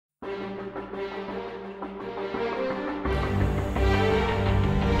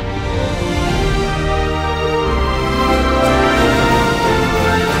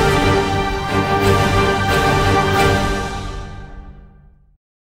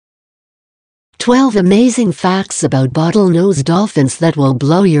12 amazing facts about bottlenose dolphins that will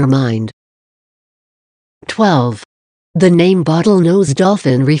blow your mind. 12. The name bottlenose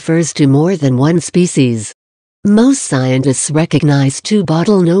dolphin refers to more than one species. Most scientists recognize two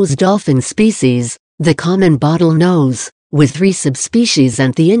bottlenose dolphin species, the common bottlenose, with 3 subspecies,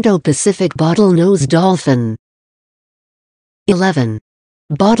 and the Indo-Pacific bottlenose dolphin. 11.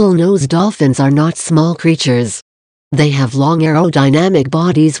 Bottlenose dolphins are not small creatures. They have long aerodynamic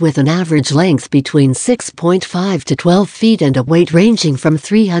bodies with an average length between 6.5 to 12 feet and a weight ranging from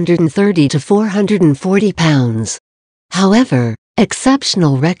 330 to 440 pounds. However,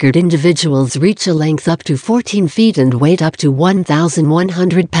 exceptional record individuals reach a length up to 14 feet and weight up to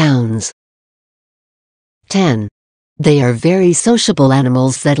 1,100 pounds. 10. They are very sociable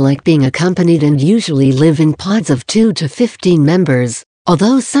animals that like being accompanied and usually live in pods of 2 to 15 members,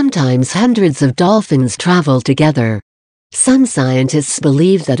 although sometimes hundreds of dolphins travel together. Some scientists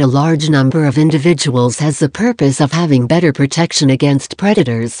believe that a large number of individuals has the purpose of having better protection against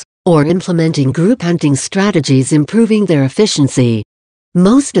predators, or implementing group hunting strategies improving their efficiency.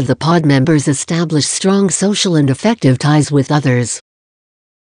 Most of the pod members establish strong social and affective ties with others.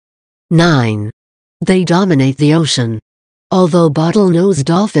 9. They dominate the ocean. Although bottlenose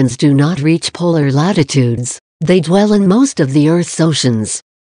dolphins do not reach polar latitudes, they dwell in most of the Earth's oceans.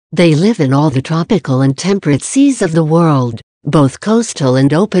 They live in all the tropical and temperate seas of the world, both coastal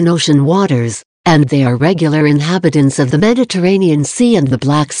and open ocean waters, and they are regular inhabitants of the Mediterranean Sea and the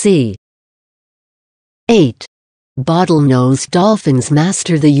Black Sea. 8. Bottlenose dolphins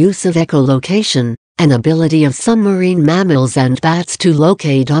master the use of echolocation, an ability of some marine mammals and bats to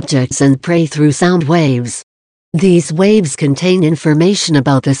locate objects and prey through sound waves. These waves contain information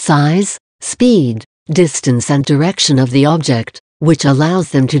about the size, speed, distance and direction of the object, which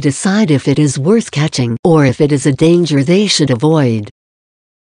allows them to decide if it is worth catching or if it is a danger they should avoid.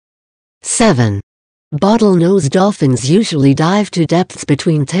 7. Bottlenose dolphins usually dive to depths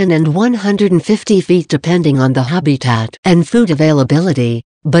between 10 and 150 feet depending on the habitat and food availability,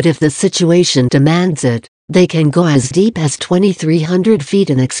 but if the situation demands it, they can go as deep as 2,300 feet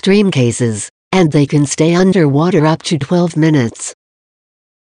in extreme cases, and they can stay underwater up to 12 minutes.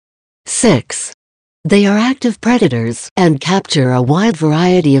 6. They are active predators and capture a wide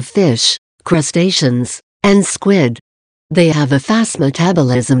variety of fish, crustaceans, and squid. They have a fast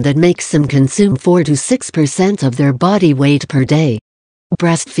metabolism that makes them consume 4 to 6% of their body weight per day.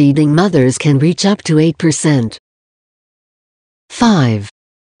 Breastfeeding mothers can reach up to 8%. 5.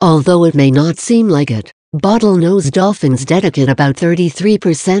 Although it may not seem like it, bottlenose dolphins dedicate about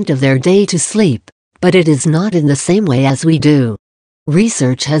 33% of their day to sleep, but it is not in the same way as we do.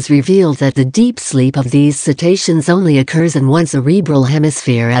 Research has revealed that the deep sleep of these cetaceans only occurs in one cerebral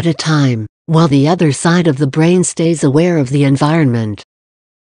hemisphere at a time, while the other side of the brain stays aware of the environment.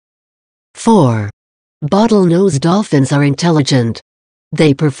 4. Bottlenose dolphins are intelligent.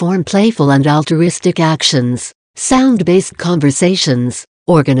 They perform playful and altruistic actions, sound-based conversations,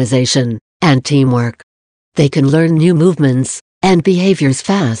 organization, and teamwork. They can learn new movements and behaviors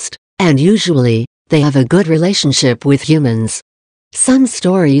fast, and usually, they have a good relationship with humans. Some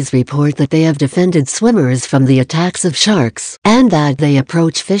stories report that they have defended swimmers from the attacks of sharks and that they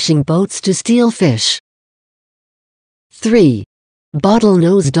approach fishing boats to steal fish. 3.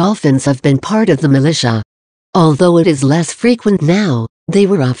 Bottlenose dolphins have been part of the militia. Although it is less frequent now, they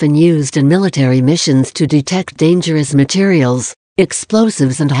were often used in military missions to detect dangerous materials,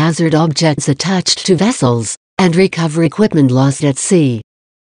 explosives and hazard objects attached to vessels, and recover equipment lost at sea.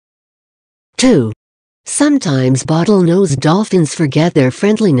 2. Sometimes bottlenose dolphins forget their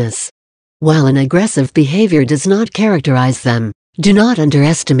friendliness. While an aggressive behavior does not characterize them, do not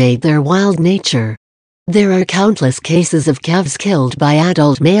underestimate their wild nature. There are countless cases of calves killed by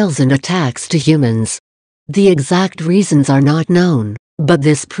adult males in attacks to humans. The exact reasons are not known, but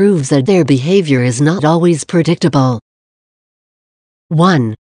this proves that their behavior is not always predictable.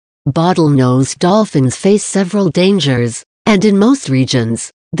 1. Bottlenose dolphins face several dangers, and in most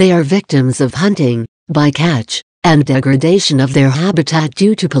regions, they are victims of hunting, bycatch, and degradation of their habitat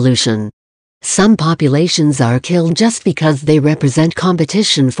due to pollution. Some populations are killed just because they represent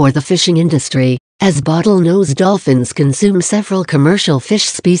competition for the fishing industry, as bottlenose dolphins consume several commercial fish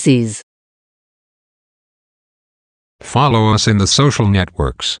species. Follow us in the social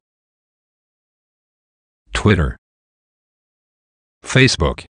networks: Twitter,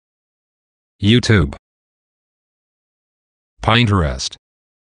 Facebook, YouTube, Pinterest,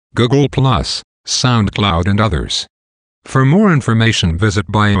 Google+, SoundCloud and others. For more information visit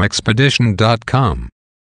bioexpedition.com.